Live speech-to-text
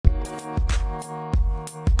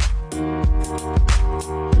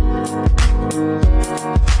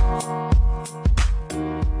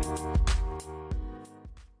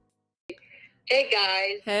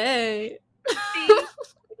guys. Hey. Happy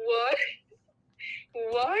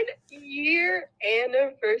 1 year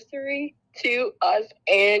anniversary to us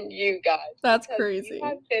and you guys. That's because crazy. You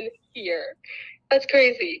have been here. That's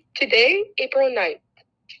crazy. Today, April 9th,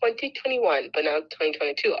 2021, but now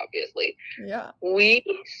 2022, obviously. Yeah. We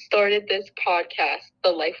started this podcast,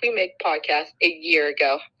 the Life We Make podcast, a year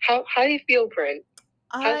ago. How do you feel, Bryn?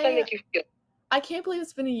 How does that make you feel? I can't believe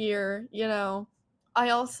it's been a year, you know. I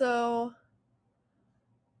don't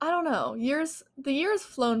know. The year's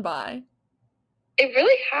flown by. It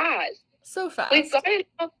really has. So fast. We've gotten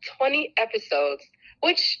about 20 episodes,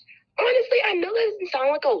 which honestly, I know that doesn't sound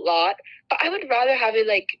like a lot, but I would rather have it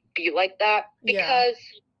be like that because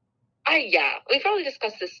we've probably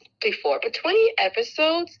discussed this before, but 20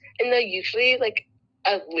 episodes and they're usually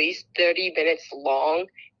at least 30 minutes long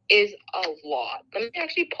is a lot. Let me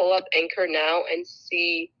actually pull up Anchor now and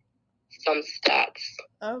see some stats.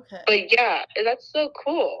 Okay. But yeah, that's so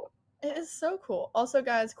cool. It is so cool. Also,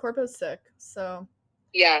 guys, Corpo's sick, so.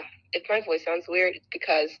 Yeah, if my voice sounds weird, it's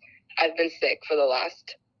because I've been sick for the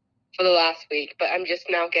last week, but I'm just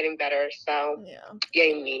now getting better, so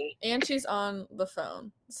yay me. And she's on the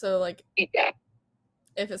phone, so yeah.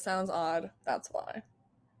 If it sounds odd, that's why.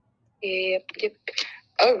 Yep.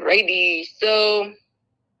 Alrighty, so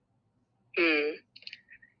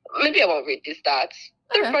maybe I won't read these stats.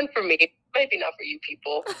 They're fun for me, maybe not for you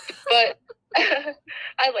people, but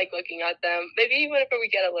I like looking at them. Maybe whenever we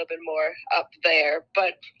get a little bit more up there,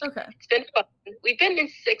 but it's been fun. We've been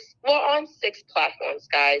we're on 6 platforms,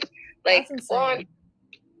 guys. We're on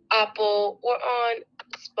Apple, we're on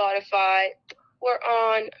Spotify, we're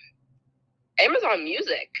on Amazon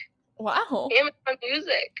Music. Wow. Amazon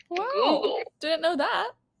Music. Wow. Google. Didn't know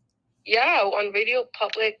that. Yeah, on Radio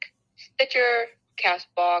Public, Stitcher,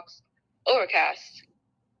 Castbox, Overcast,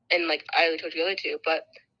 and I already told you the other 2, but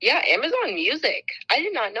yeah, Amazon Music. I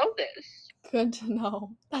did not know this. Good to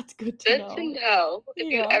know. That's good to know. Good to know.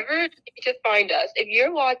 If you ever need to find us, if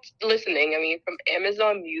you're listening, from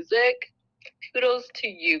Amazon Music, kudos to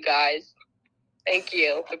you guys. Thank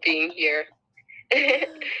you for being here.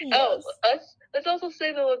 Yes. Let's also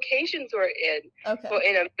say the locations we're in. Okay. We're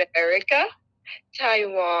in America,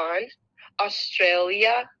 Taiwan,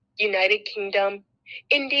 Australia, United Kingdom,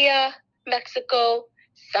 India, Mexico,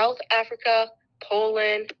 South Africa,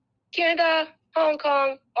 Poland, Canada, Hong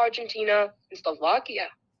Kong, Argentina, and Slovakia.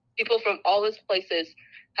 People from all these places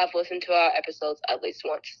have listened to our episodes at least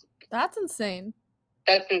once. That's insane.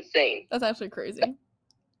 That's insane. That's actually crazy.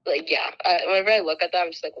 Whenever I look at that,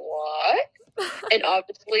 I'm just like, what? And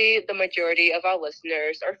obviously, the majority of our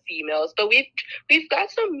listeners are females, but we've got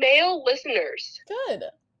some male listeners. Good.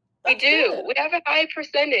 We do. Good. We have a high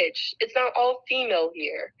percentage. It's not all female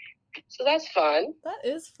here, so that's fun. That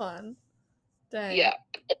is fun. Dang. Yeah.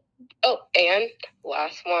 Oh, and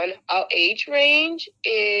last one, our age range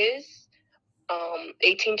is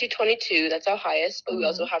 18 to 22. That's our highest, but we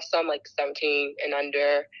also have some 17 and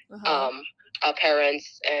under. Our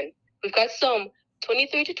parents, and we've got some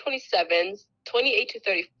 23 to 27s, 28 to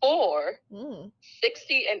 34,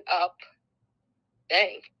 60 and up.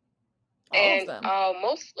 Dang. And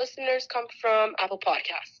most listeners come from Apple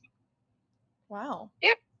Podcasts. Wow.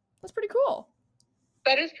 Yeah. That's pretty cool.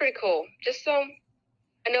 That is pretty cool. Just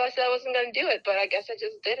I know I said I wasn't going to do it, but I guess I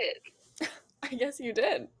just did it. I guess you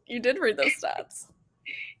did. You did read those stats.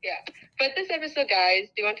 Yeah. But this episode, guys,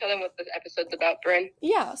 do you want to tell them what this episode's about, Bryn?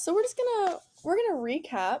 Yeah, so we're gonna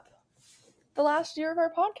recap the last year of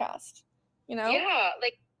our podcast. Yeah,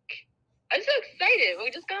 I'm so excited.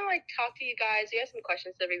 We're just gonna talk to you guys. We have some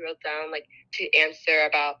questions that we wrote down to answer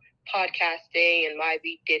about podcasting and why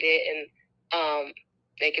we did it, and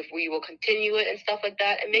if we will continue it and stuff like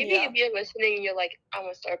that. And maybe if you're listening and you're like, I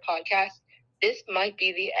want to start a podcast, this might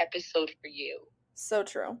be the episode for you. So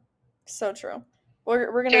true.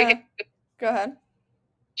 We're gonna go ahead.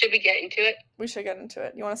 Should we get into it? We should get into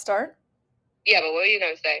it. You want to start? Yeah, but what are you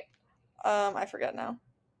gonna say? I forget now.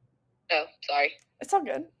 Oh, sorry. It's all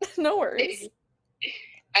good. No worries.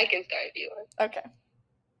 I can start if you want.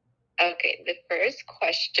 Okay, the first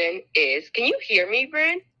question is, can you hear me,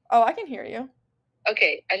 Bryn? Oh, I can hear you.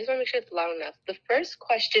 Okay, I just want to make sure it's loud enough. The first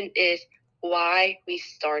question is why we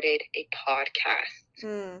started a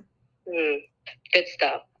podcast. Good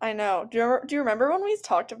stuff. I know. Do you remember when we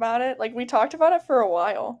talked about it? We talked about it for a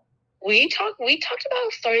while. We talked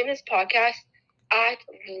about starting this podcast at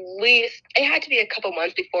least, it had to be a couple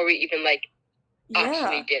months before we even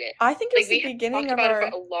actually did it. I think it was the beginning of our.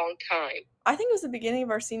 It for a long time. I think it was the beginning of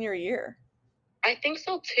our senior year. I think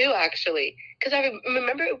so too, actually, because I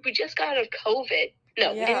remember we just got out of COVID,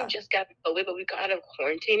 No, we didn't just get COVID, but we got out of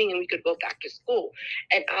quarantining and we could go back to school.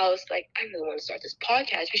 And I was like, I really want to start this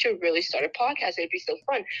podcast. We should really start a podcast. It'd be so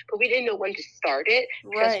fun. But we didn't know when to start it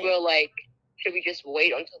because we're like, should we just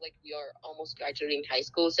wait until like we are almost graduating high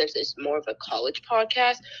school since it's more of a college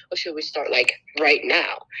podcast, or should we start like right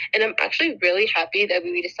now? And I'm actually really happy that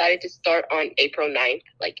we decided to start on April 9th,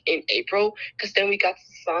 like in April, because then we got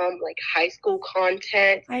some like high school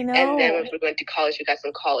content. I know. And then when we went to college, we got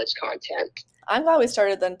some college content. I'm glad we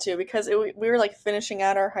started then too, because we were like finishing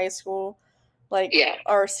out our high school, like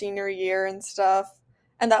our senior year and stuff.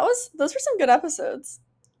 And those were some good episodes.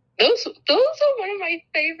 Those are one of my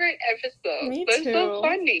favorite episodes. Me too. They're so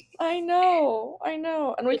funny. I know.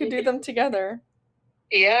 And we could do them together.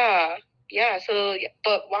 Yeah. So,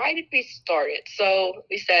 but why did we start it? So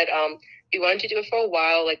we said we wanted to do it for a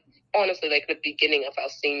while, like honestly, like the beginning of our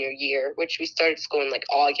senior year, which we started school in like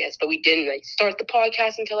August, but we didn't like start the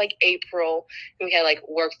podcast until like April. And we had like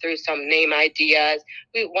worked through some name ideas.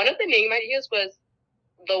 One of the name ideas was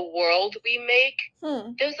The World We Make.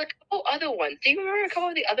 There's a couple other ones. Do you remember a couple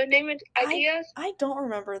of the other name ideas? I don't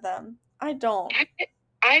remember them. I don't.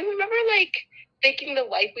 I remember like thinking The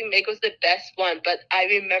Life We Make was the best one, but I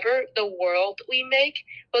remember The World We Make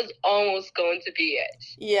was almost going to be it.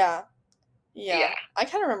 Yeah. I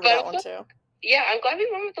kind of remember that one too. Yeah, I'm glad we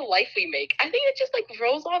went with The Life We Make. I think it just like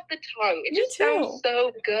rolls off the tongue. It just sounds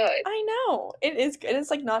so good. I know. It is good.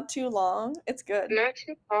 It's like not too long. It's good. Not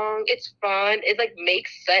too long. It's fun. It like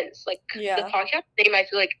makes sense. Like the podcast name, I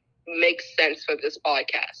feel like makes sense for this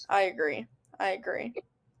podcast. I agree.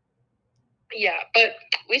 Yeah, but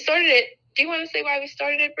we started it. Do you want to say why we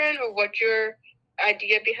started it, Bren, or what your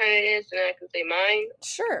idea behind it is, and I can say mine?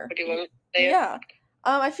 Sure. Or do you want to say it? Yeah.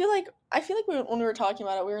 I feel like when we were talking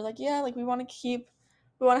about it, we were like, yeah, like we want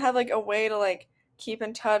to have like a way to like keep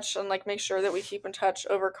in touch and like make sure that we keep in touch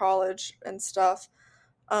over college and stuff.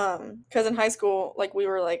 Because in high school, like we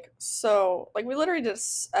were like we literally did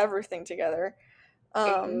everything together.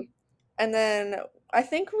 And then I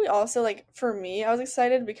think we also like, for me, I was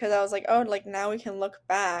excited because I was like, oh, like now we can look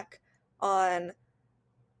back on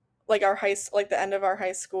like the end of our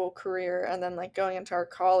high school career and then like going into our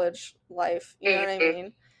college life, you know what I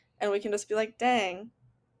mean? And we can just be like, dang,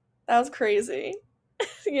 that was crazy.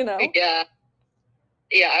 You know? Yeah,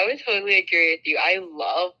 I would totally agree with you. I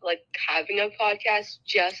love like having a podcast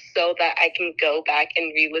just so that I can go back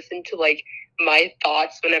and re-listen to like my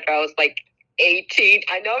thoughts whenever I was like 18.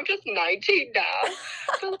 I know I'm just 19 now,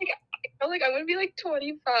 but like I feel like I'm gonna be like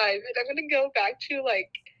 25 and I'm gonna go back to like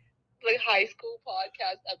high school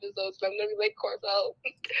podcast episodes, and I'm gonna be like, Corso,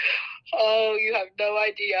 oh, you have no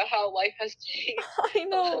idea how life has changed. I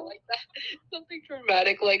know. Like that, something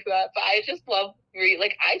dramatic like that. But I just love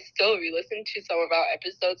I still re-listen to some of our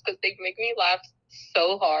episodes because they make me laugh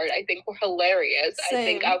so hard. I think we're hilarious. Same. I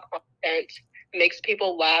think our content makes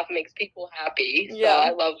people laugh, makes people happy. So I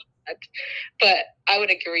love that. But I would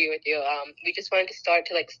agree with you. We just wanted to start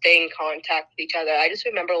to like stay in contact with each other. I just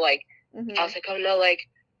remember like I was like, oh no, like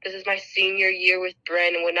this is my senior year with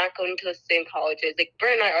Bren, and we're not going to the same colleges. Like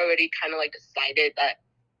Bren and I already kind of like decided that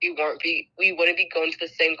we wouldn't be going to the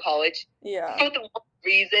same college. Yeah. For the one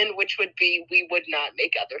reason, which would be we would not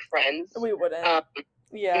make other friends. We wouldn't.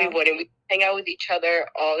 We wouldn't. We hang out with each other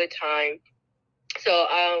all the time. So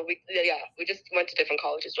we just went to different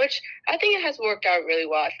colleges, which I think it has worked out really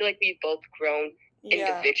well. I feel like we've both grown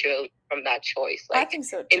individually from that choice. Like, I think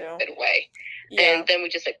so too. In a good way. Yeah. And then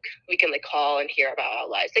we can like call and hear about our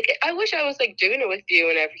lives. Like I wish I was like doing it with you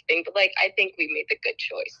and everything, but like I think we made the good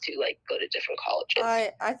choice to like go to different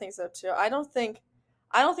colleges. I think so too. I don't think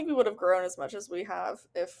we would have grown as much as we have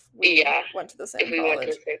if we went to the same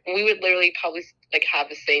college. We would literally probably like have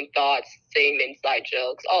the same thoughts, same inside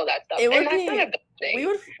jokes, all that stuff. It would that's not a bad thing.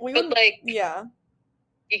 We would like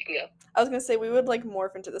you can go. I was gonna say we would like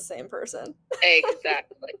morph into the same person.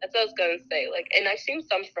 Exactly. That's what I was gonna say. Like, and I've seen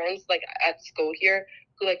some friends like at school here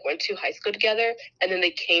who like went to high school together and then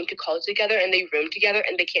they came to college together and they roomed together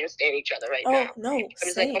and they can't stand each other now. Oh no. I'm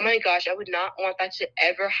just like, oh my gosh, I would not want that to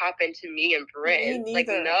ever happen to me and Bryn. Me like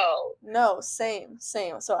neither. No, same.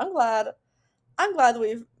 So I'm glad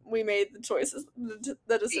we made the choices,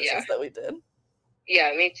 the decisions that we did.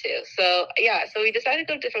 Yeah, me too. So we decided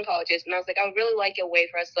to go to different colleges, and I was like, I would really like a way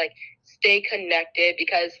for us to like stay connected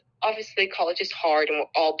because obviously college is hard and we're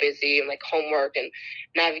all busy and like homework and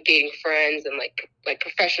navigating friends and like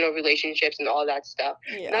professional relationships and all that stuff.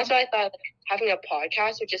 Yeah. And that's why I thought like, having a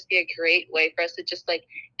podcast would just be a great way for us to just like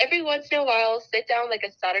every once in a while sit down like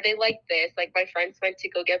a Saturday like this. Like my friends went to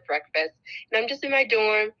go get breakfast and I'm just in my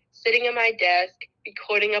dorm sitting at my desk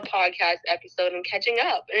recording a podcast episode and catching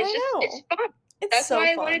up. And it's fun. That's so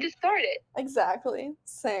why fun. I wanted to start it. Exactly.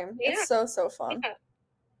 Same. Yeah. It's so fun. Yeah.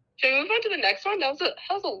 Should we move on to the next one? That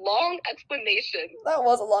was a long explanation. That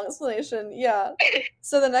was a long explanation. Yeah.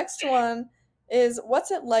 So the next one is,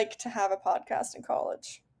 what's it like to have a podcast in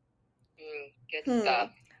college? Good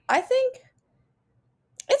stuff. I think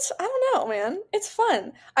I don't know, man. It's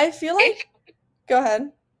fun. I feel like, go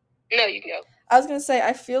ahead. No, you go. I was gonna say,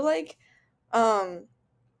 I feel like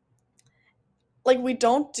we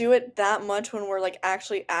don't do it that much when we're like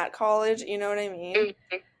actually at college, you know what I mean?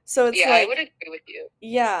 Mm-hmm. So it's yeah, like, I would agree with you.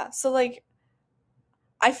 Yeah, so like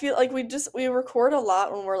I feel like we record a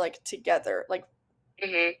lot when we're like together, like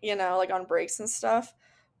you know, like on breaks and stuff.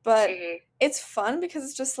 But it's fun because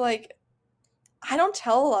it's just like I don't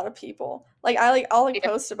tell a lot of people. Like I'll like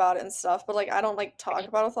post about it and stuff, but like I don't like talk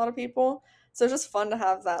about it with a lot of people. So it's just fun to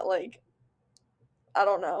have that like I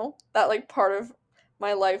don't know, that like part of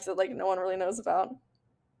my life that like no one really knows about.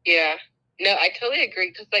 Yeah. No, I totally agree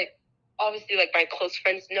because like obviously like my close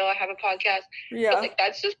friends know I have a podcast. Yeah. But like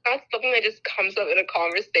that's just not something that just comes up in a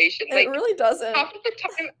conversation. It really doesn't. Half of the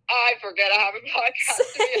time I forget I have a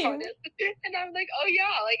podcast, to be honest. And I'm like, oh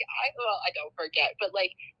yeah, like I don't forget, but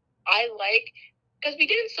like I like because we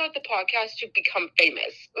didn't start the podcast to become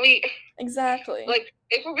famous. Exactly. Like,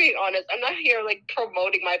 if we're being honest, I'm not here like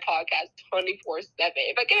promoting my podcast 24/7.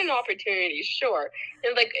 If I get an opportunity, sure.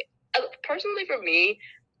 And like personally for me,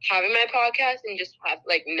 having my podcast and just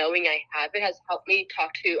knowing I have it has helped me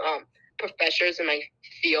talk to professors in my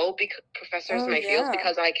field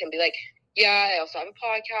because I can be like, yeah, I also have a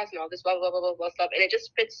podcast and all this blah blah blah blah blah stuff, and it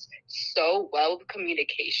just fits so well with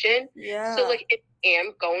communication. Yeah. So like, if I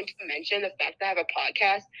am going to mention the fact that I have a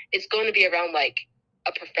podcast, it's going to be around like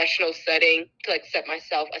a professional setting to like set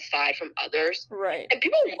myself aside from others. Right. And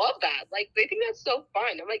people love that. Like they think that's so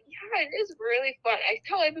fun. I'm like, yeah, it is really fun. I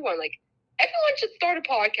tell everyone like everyone should start a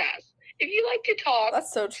podcast. If you like to talk,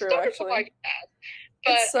 that's so true. Start actually, a podcast.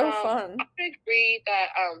 But it's so fun. I would agree that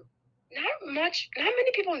not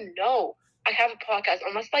many people know I have a podcast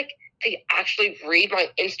unless like they actually read my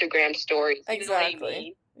Instagram stories. You exactly. know what I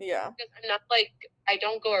mean? Yeah. Because I'm not like I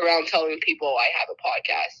don't go around telling people I have a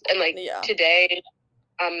podcast. And like today,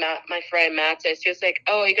 my friend Matt says, she was like,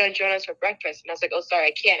 oh, are you going to join us for breakfast? And I was like, oh, sorry,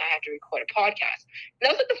 I can't. I have to record a podcast. And that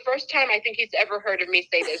was like the first time I think he's ever heard of me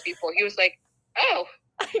say this before. He was like, oh,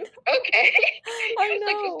 okay. I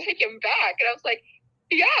was taken back. And I was like,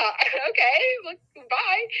 yeah, okay, like,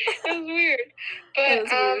 bye. It was weird. But,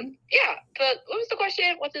 yeah, but what was the question?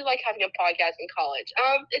 What's it like having a podcast in college?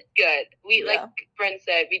 It's good. We, like Brent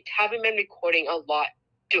said, we haven't been recording a lot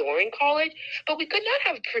during college, but we could not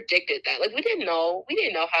have predicted that. Like we didn't know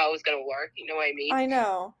how it was gonna work. You know what I mean? I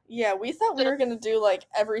know. Yeah, we thought we were gonna do like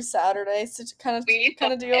every Saturday, so kind of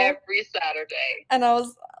deal. Every Saturday. And I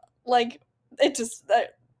was like, it just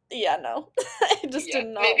it just did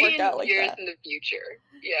not work out like that. Maybe years in the future.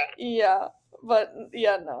 Yeah. Yeah, but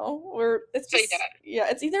no, it's just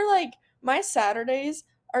it's either like my Saturdays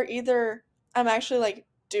are either I'm actually like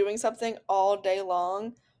doing something all day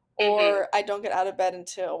long, or I don't get out of bed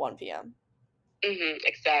until 1 p.m.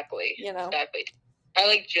 Exactly. You know? Exactly. I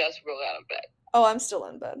like just rolled out of bed. Oh, I'm still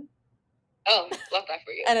in bed. Oh, love that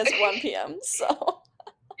for you. And it's 1 p.m. So.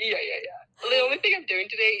 Yeah. The only thing I'm doing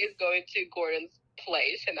today is going to Gordon's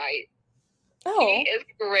play tonight. Oh. He is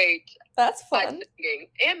great. That's fun. Singing.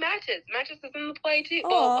 And Matches. Matches is in the play too. Aww.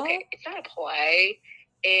 Well, okay, it's not a play.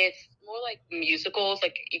 It's more like musicals.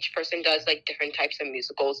 Like each person does like different types of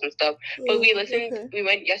musicals and stuff. But we listened. Okay. We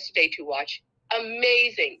went yesterday to watch.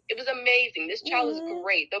 Amazing. It was amazing. This child is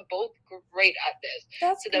great. They're both great at this.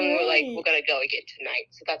 That's then we were like, we're gonna go again tonight.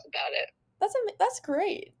 So that's about it. That's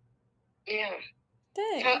great. Yeah.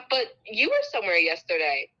 Dang. But you were somewhere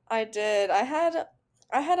yesterday. I did. I had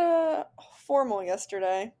a formal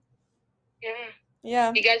yesterday. Yeah.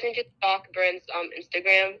 Yeah. You guys need to stalk Bryn's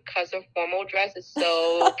Instagram because her formal dress is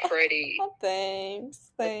so pretty. Oh,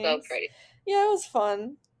 thanks. It's so pretty. Yeah, it was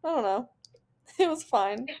fun. I don't know. It was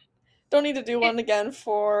fine. Don't need to do one again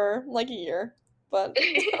for like a year, but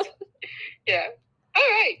yeah. All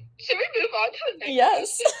right. Should we move on to the next?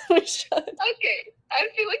 Yes, we should. Okay. I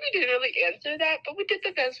feel like we didn't really answer that, but we did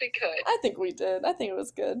the best we could. I think we did. I think it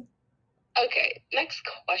was good. Okay. Next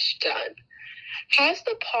question. Has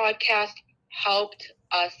the podcast helped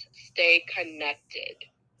us stay connected?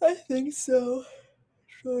 I think so.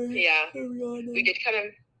 Sure. Yeah. We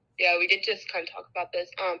did just kind of talk about this.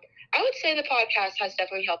 I would say the podcast has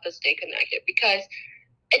definitely helped us stay connected because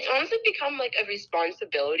it's honestly become like a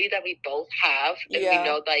responsibility that we both have, and we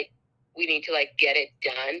know like we need to like get it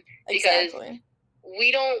done because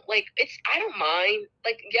we don't, like, I don't mind.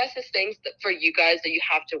 Like, yes, it's things that for you guys that you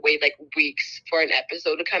have to wait, like, weeks for an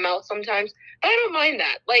episode to come out sometimes. But I don't mind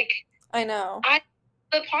that. Like, I know.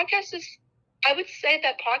 The podcast is, I would say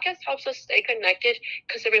that podcast helps us stay connected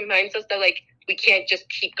because it reminds us that, like, we can't just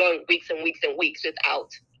keep going weeks and weeks and weeks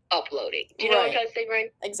without uploading. Do you know what I'm trying to say, Brian?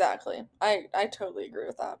 Exactly. I totally agree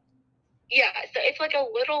with that. Yeah, so it's like a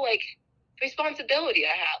little, like, responsibility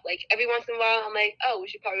I have. Like, every once in a while, I'm like, oh, we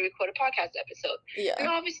should probably record a podcast episode. Yeah. And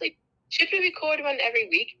obviously, should we record one every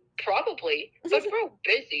week? Probably, but we're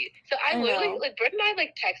busy. So I literally, like, Britt and I,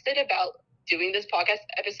 like, texted about doing this podcast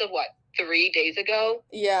episode, 3 days ago?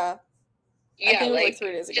 Yeah. Yeah, I think it was like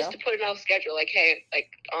 3 days ago. Just to put it on schedule, like, hey, like,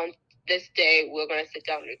 on this day, we're going to sit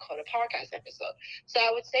down and record a podcast episode. So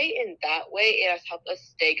I would say in that way, it has helped us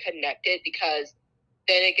stay connected because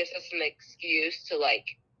then it gives us an excuse to, like,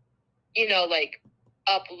 like,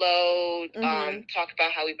 upload, talk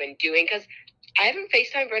about how we've been doing. Because I haven't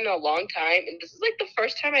FaceTimed Brenda in a long time, and this is, like, the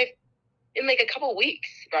first time in, like, a couple weeks,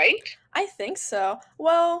 right? I think so.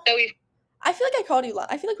 Well, I feel like I called you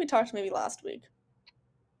I feel like we talked maybe last week.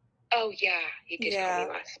 Oh, yeah. You did call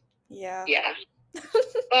me last. Yeah. Yeah.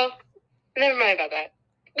 Well, never mind about that.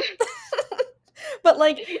 But,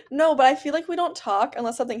 like, no, but I feel like we don't talk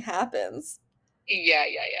unless something happens. Yeah.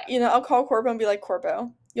 I'll call Corpo and be like,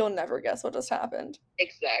 Corpo, you'll never guess what just happened.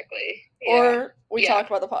 Exactly. Or we talk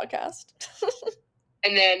about the podcast.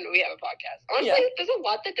 And then we have a podcast. Honestly, there's a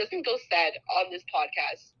lot that doesn't go said on this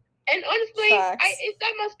podcast. And honestly,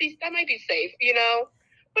 that might be safe,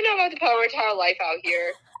 We're not about to put our entire life out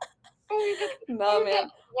here. No, man.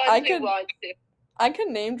 I could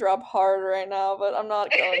name drop hard right now, but I'm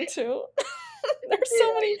not going to. There's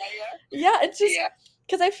so many. Yeah, it's just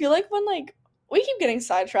because I feel like when, like, we keep getting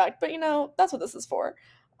sidetracked, but that's what this is for.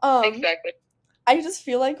 Exactly. I just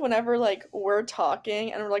feel like whenever, like, we're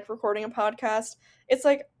talking and we're, like, recording a podcast, it's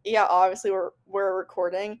like, yeah, obviously we're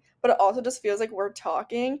recording, but it also just feels like we're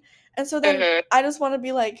talking. And so then I just want to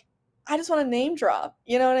be like, I just want to name drop,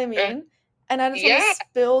 you know what I mean? And I just want to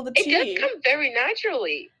spill the tea. It does come very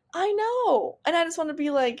naturally. I know. And I just want to be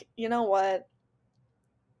like, you know what?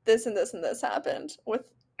 This and this and this happened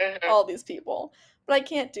with all these people. But I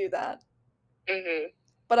can't do that.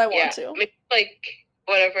 But I want to. Maybe, like,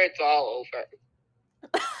 whenever it's all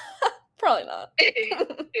over. Probably not.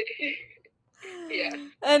 Yeah.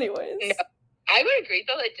 Anyways. No, I would agree,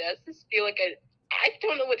 though. It does just feel like I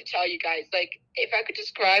don't know what to tell you guys. Like, if I could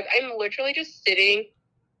describe, I'm literally just sitting,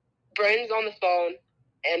 Brenn's on the phone,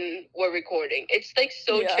 and we're recording. It's, like,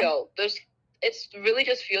 so chill. It really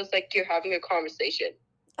just feels like you're having a conversation.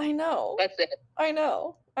 I know. That's it. I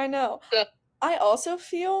know. So, I also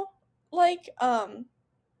feel like,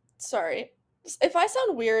 sorry. If I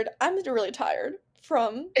sound weird, I'm really tired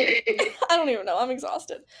from, I don't even know, I'm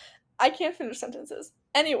exhausted. I can't finish sentences.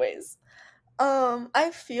 Anyways,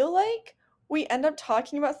 I feel like we end up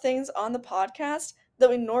talking about things on the podcast that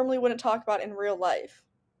we normally wouldn't talk about in real life.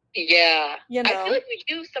 Yeah. I feel like we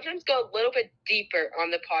do sometimes go a little bit deeper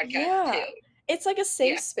on the podcast, too. It's like a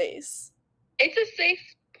safe space. It's a safe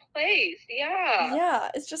place, yeah. Yeah,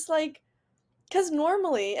 it's just like, because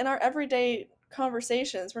normally in our everyday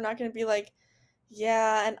conversations, we're not going to be like,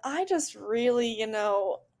 yeah, and I just really,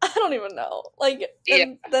 I don't even know. Like,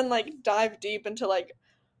 and then, like, dive deep into, like,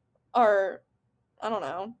 our, I don't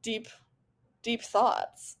know, deep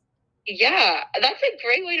thoughts. Yeah, that's a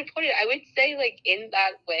great way to put it. I would say, like, in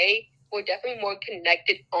that way, we're definitely more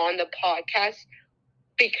connected on the podcast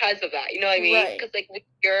because of that. You know what I mean? Because, like, with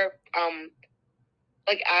your,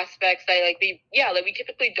 like, aspects that, like, we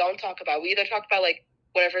typically don't talk about. We either talk about, like,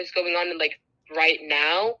 whatever is going on in, like, right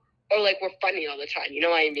now, or, like, we're funny all the time. You know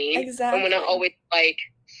what I mean? Exactly. And we're not always, like,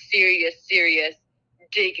 serious,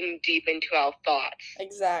 digging deep into our thoughts.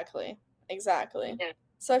 Exactly. Yeah.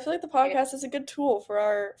 So I feel like the podcast is a good tool for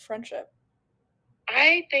our friendship.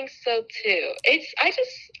 I think so too.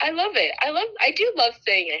 I love it. I do love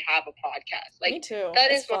saying I have a podcast. Like, me too.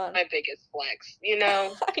 That is one of my biggest flex, I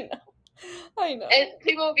know. And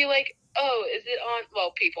people will be like, oh, is it on,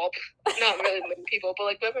 well, people, not really many people, but,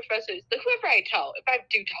 like, my professors, like, whoever I tell, if I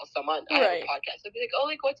do tell someone I have a podcast, they'll be like, oh,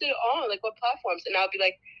 like, what's it on? Like, what platforms? And I'll be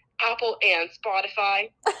like, Apple and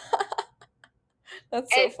Spotify.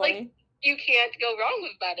 That's so funny. Like, you can't go wrong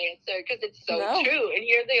with that answer because it's so true. And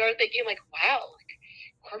here they are thinking, like, wow,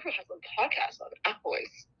 like, Corporate has a podcast on Apple and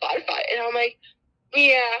Spotify. And I'm like,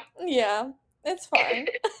 yeah. Yeah, it's fine.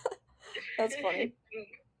 That's funny.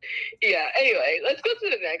 Yeah, anyway, let's go to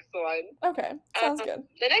the next one. Okay, sounds good.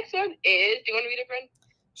 The next one is, do you want to read it, friend?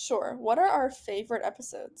 Sure. What are our favorite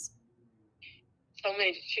episodes? So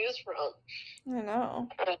many to choose from. I know.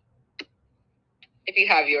 If you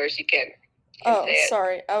have yours, you can and Oh, say it.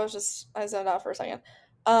 sorry. I zoned out for a second.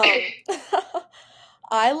 Um,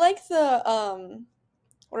 I like the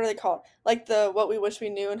what are they called? Like the what we wish we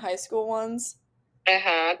knew in high school ones.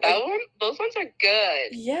 Uh-huh. Like Those ones are good.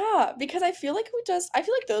 yeah, because I feel like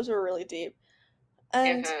those were really deep.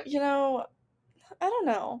 And Uh-huh. I don't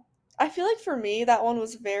know. I feel like for me that one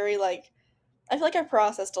was very like I feel like I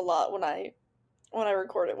processed a lot when we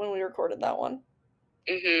recorded that one.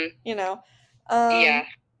 Mm-hmm. You know. Yeah.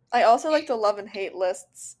 I also like the love and hate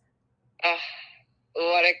lists. Ugh,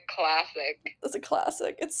 what a classic. It's a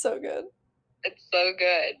classic. It's so good. It's so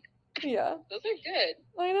good. Yeah, Those are good.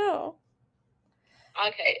 I know.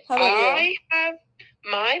 Okay, How about you? I have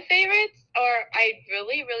my favorites are I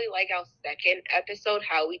really, really like our second episode,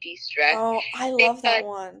 How We De-Stress, Oh, I love that because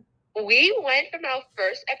one. we went from our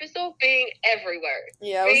first episode being everywhere,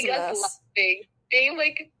 Yeah, it was being a us mess. laughing, being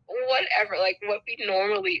like whatever, like what we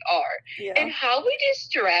normally are. Yeah. And How We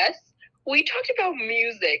De-Stress, we talked about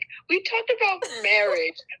music, we talked about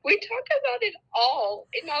marriage, we talked about it all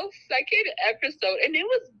in our second episode, and it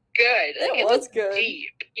was good. Like It it was was good. deep.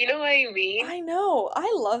 You know what I mean? I know.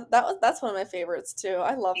 I love that's one of my favorites too.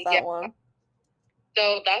 I love Yeah. that one.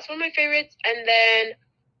 So that's one of my favorites. And then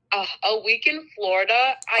A Week in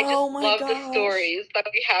Florida. I just Oh my love the gosh. stories that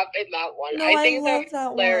we have in that one. No, I I think they're love that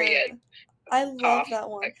hilarious. one. I love Cough. that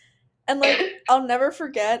one. And like I'll never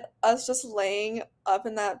forget us just laying up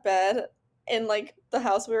in that bed in like the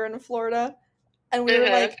house we were in Florida and we were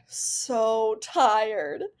Uh-huh. like so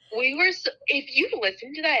tired. We were so, if you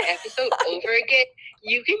listen to that episode over again,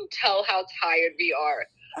 you can tell how tired we are.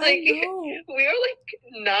 I Like know. we are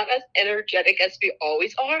like not as energetic as we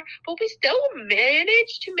always are, but we still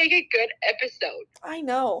managed to make a good episode. I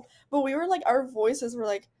know. But we were like our voices were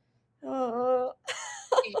like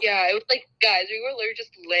Yeah, it was like guys, we were literally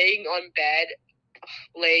just laying on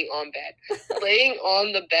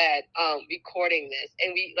the bed, recording this,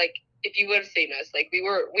 and we like if you would have seen us, like we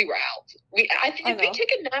were out. I think I did we know.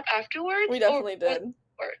 take a nap afterwards? We definitely did.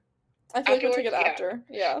 I feel like we took it after.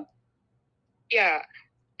 Yeah. Yeah.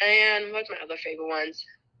 And what's my other favorite ones?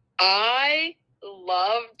 I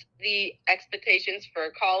loved the expectations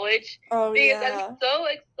for college Oh because yeah. I'm so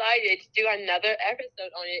excited to do another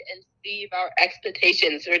episode on it and see if our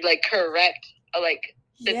expectations were like correct, or like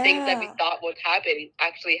the things that we thought would happen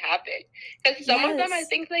actually happened. Because some of them I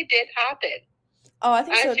think they did happen. Oh, I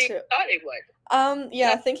think so actually too. Thought it would.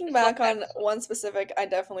 Yeah, thinking back on one specific, I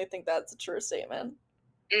definitely think that's a true statement.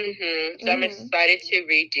 So I'm excited to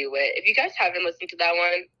redo it. If you guys haven't listened to that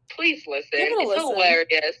one, please listen. It's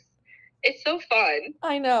hilarious. It's so fun.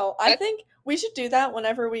 I know. I think we should do that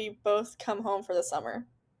whenever we both come home for the summer.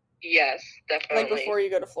 Yes, definitely. Like before you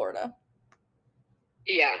go to Florida.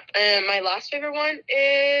 Yeah. And my last favorite one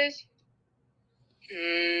is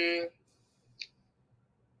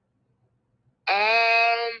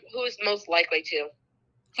Who's Most Likely To.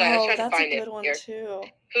 So I was trying to find it. That's a good one too.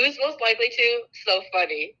 Who's Most Likely To? So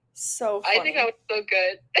funny. So funny. I think that was so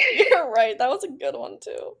good. You're right. That was a good one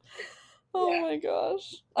too. Oh my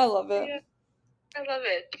gosh. I love it. Yeah. I love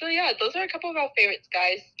it. So yeah, those are a couple of our favorites,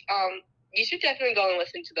 guys. You should definitely go and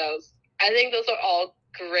listen to those. I think those are all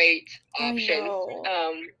great options.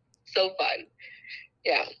 So fun.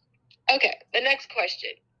 Yeah. Okay, the next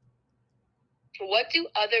question. What do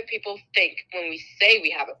other people think when we say we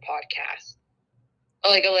have a podcast?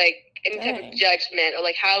 Or like any type of judgment, or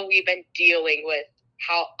like how we've been dealing with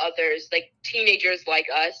how others, like teenagers like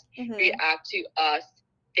us, react to us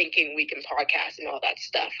thinking we can podcast and all that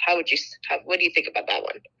stuff. What do you think about that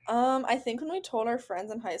one? I think when we told our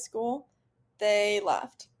friends in high school, they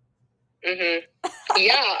laughed. Yeah.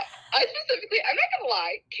 I'm not gonna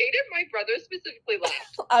lie, Kate and my brother specifically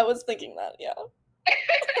laughed. I was thinking that, yeah.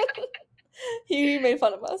 He made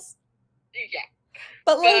fun of us. Yeah.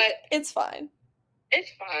 But it's fine. It's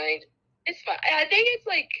fine. I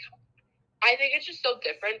think it's just so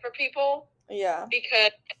different for people. Yeah.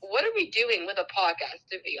 Because what are we doing with a podcast,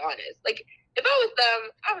 to be honest? Like, if I was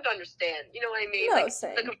them, I would understand. You know what I mean? No, like,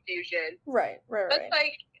 same. The confusion. Right. But,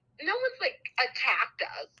 like, no one's, like, attacked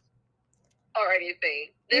us or anything.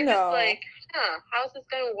 They're just like, how's this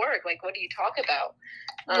going to work? Like, what do you talk about?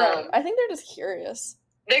 Right. I think they're just curious.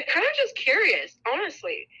 They're kind of just curious,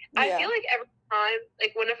 honestly. Yeah. I feel like every time,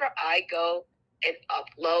 like, whenever I go and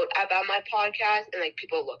upload about my podcast and, like,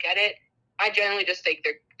 people look at it, I generally just think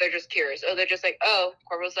they're just curious. Or they're just like, oh,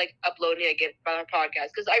 Corval's, like, uploading again about our podcast.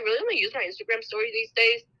 Because I really only use my Instagram story these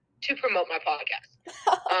days to promote my podcast.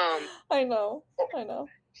 I know.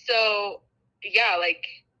 So, yeah, like,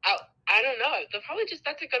 I don't know. They're probably just,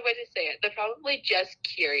 that's a good way to say it. They're probably just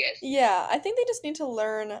curious. Yeah, I think they just need to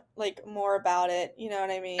learn, like, more about it. You know what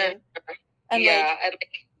I mean? And, yeah.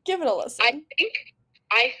 Give it a listen.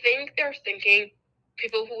 I think they're thinking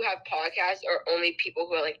people who have podcasts are only people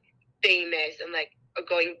who are like famous and like are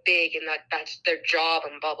going big and that's their job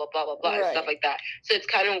and blah blah blah blah blah and stuff like that. So it's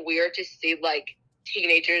kind of weird to see like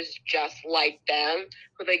teenagers just like them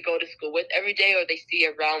who they go to school with every day or they see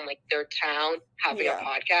around like their town having a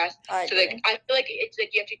podcast. So like I feel like it's like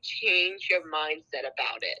you have to change your mindset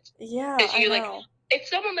about it. Yeah, because you I like know. if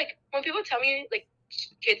someone like when people tell me like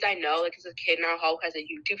kids I know like there's a kid now who has a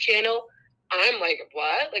YouTube channel. I'm like,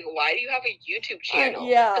 what? Like, why do you have a YouTube channel?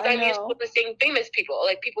 Because I'm used to seeing famous people,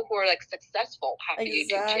 like people who are like successful have YouTube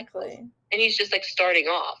channels, and he's just like starting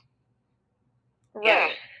off. Right. Yeah.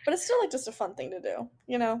 But it's still like just a fun thing to do,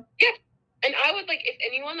 you know? Yeah. And I would like if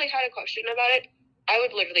anyone like had a question about it, I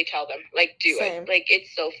would literally tell them like do it. Like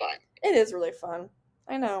it's so fun. It is really fun.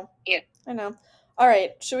 I know. Yeah. I know. All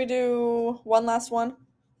right. Should we do one last one?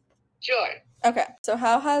 Sure. Okay. So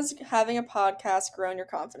how has having a podcast grown your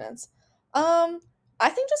confidence? I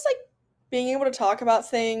think just like being able to talk about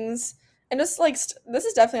things and just like this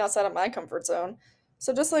is definitely outside of my comfort zone.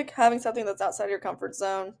 So just like having something that's outside of your comfort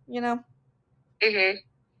zone, you know? Mhm.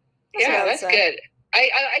 Yeah, that's good.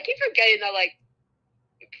 I keep forgetting that like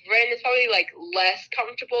Bren is probably like less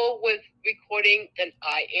comfortable with recording than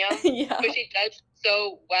I am. Yeah. But she does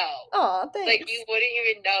so well. Aw, thanks. Like you wouldn't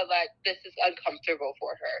even know that this is uncomfortable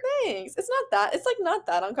for her. Thanks. It's like not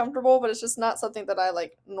that uncomfortable, but it's just not something that I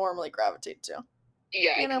like normally gravitate to.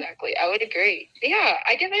 Yeah, exactly. I would agree. Yeah,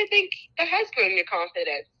 I definitely think that has grown your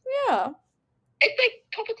confidence. Yeah. It's like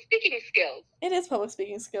public speaking skills. It is public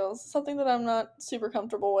speaking skills. Something that I'm not super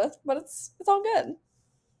comfortable with, but it's all good.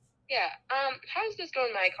 Yeah. How's this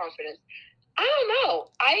grown my confidence? I don't know.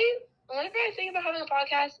 Whenever I think about having a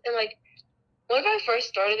podcast and like whenever I first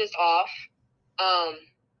started this off,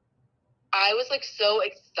 I was like so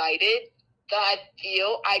excited that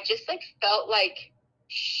I just like felt like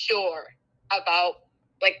sure about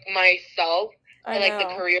like myself and like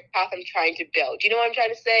the career path I'm trying to build. Do you know what I'm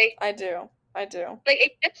trying to say? I do. Like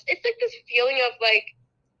it's like this feeling of like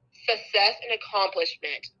success and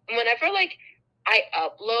accomplishment. And whenever like I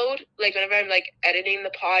upload, like whenever I'm like editing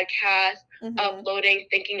the podcast, uploading,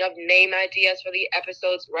 thinking of name ideas for the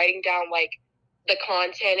episodes, writing down like the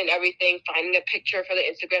content and everything, finding a picture for the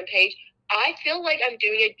Instagram page, I feel like I'm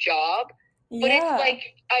doing a job, but it's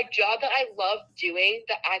like a job that I love doing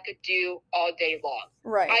that I could do all day long.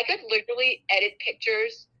 Right. I could literally edit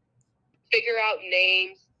pictures, figure out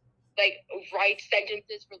names, like write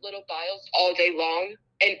sentences for little bios all day long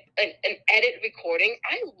and edit recordings.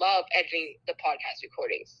 I love editing the podcast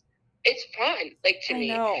recordings. It's fun, like to me.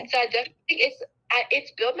 So I definitely think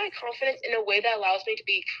it's built my confidence in a way that allows me to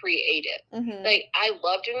be creative. Like I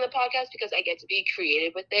love doing the podcast because I get to be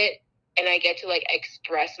creative with it and I get to like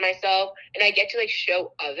express myself and I get to like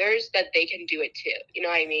show others that they can do it too. You know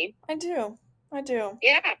what I mean? I do.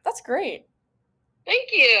 Yeah. That's great. Thank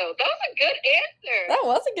you. That was a good answer. That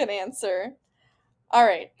was a good answer. All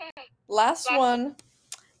right. Last one.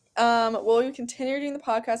 Will you continue doing the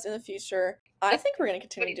podcast in the future? I think we're going to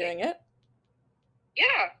continue doing it. Yeah,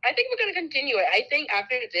 I think we're going to continue it. I think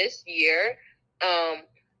after this year,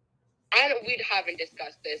 we haven't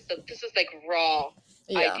discussed this, so this is like raw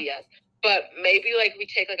ideas. But maybe like we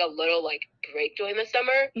take like a little like break during the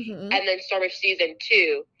summer and then start with season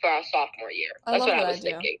 2 for our sophomore year. That's what I was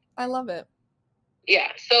thinking. I love it.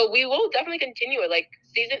 Yeah, so we will definitely continue it. Like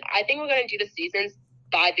I think we're going to do the seasons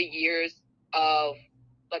by the years of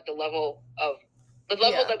like the level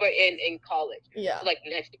that we're in college. Yeah. So, like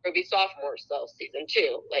next year will be sophomore, so season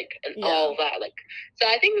 2, like and all that. Like so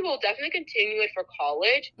I think we will definitely continue it for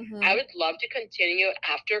college. I would love to continue it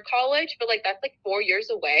after college, but like that's like 4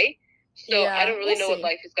 years away. So I don't really know what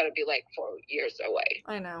life is gonna be like 4 years away.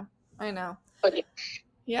 I know. But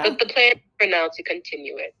yeah. But the plan for now to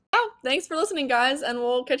continue it. Oh, thanks for listening, guys, and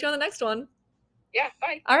we'll catch you on the next one. Yeah,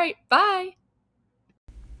 bye. All right, bye.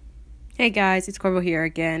 Hey guys, it's Corvo here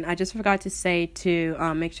again. I just forgot to say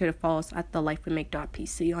to make sure to follow us at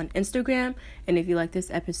thelifewemake.pc on Instagram. And if you like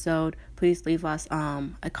this episode, please leave us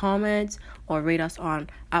a comment or rate us on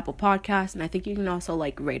Apple Podcasts. And I think you can also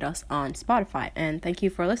rate us on Spotify. And thank you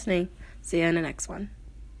for listening. See you in the next one.